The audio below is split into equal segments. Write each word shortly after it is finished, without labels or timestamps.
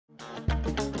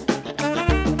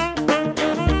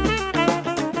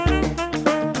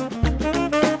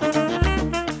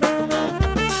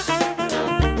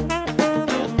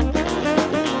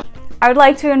I would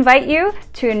like to invite you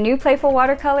to a new Playful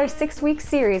Watercolor 6-week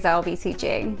series I'll be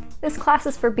teaching. This class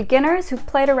is for beginners who've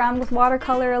played around with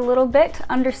watercolor a little bit,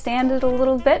 understand it a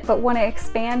little bit, but want to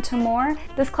expand to more.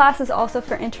 This class is also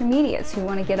for intermediates who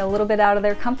want to get a little bit out of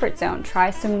their comfort zone, try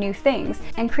some new things,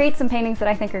 and create some paintings that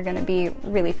I think are going to be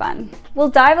really fun. We'll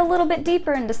dive a little bit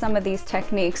deeper into some of these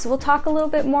techniques. We'll talk a little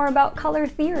bit more about color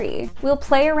theory. We'll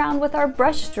play around with our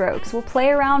brush strokes. We'll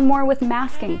play around more with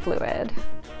masking fluid.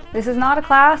 This is not a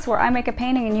class where I make a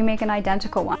painting and you make an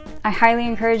identical one. I highly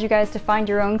encourage you guys to find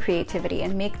your own creativity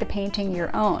and make the painting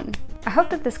your own. I hope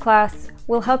that this class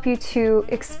will help you to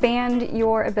expand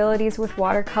your abilities with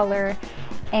watercolor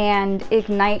and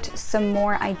ignite some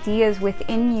more ideas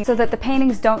within you so that the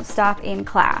paintings don't stop in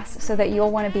class, so that you'll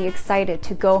want to be excited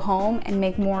to go home and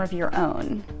make more of your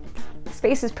own.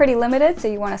 Space is pretty limited, so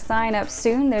you want to sign up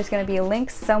soon. There's going to be a link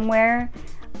somewhere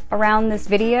around this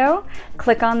video.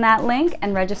 Click on that link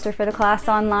and register for the class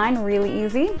online, really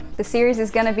easy. The series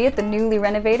is going to be at the newly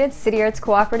renovated City Arts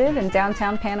Cooperative in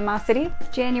downtown Panama City,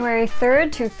 January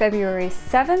 3rd to February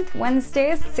 7th,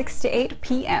 Wednesdays 6 to 8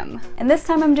 p.m. And this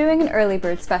time I'm doing an early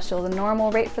bird special. The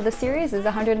normal rate for the series is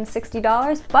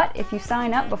 $160, but if you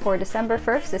sign up before December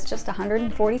 1st, it's just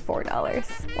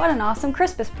 $144. What an awesome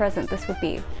Christmas present this would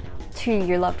be to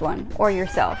your loved one, or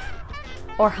yourself,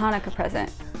 or Hanukkah present,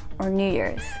 or New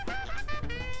Year's,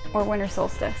 or winter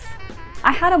solstice.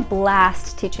 I had a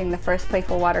blast teaching the first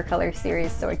Playful Watercolor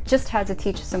series, so I just had to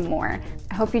teach some more.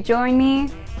 I hope you join me.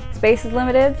 Space is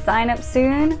limited, sign up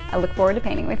soon. I look forward to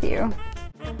painting with you.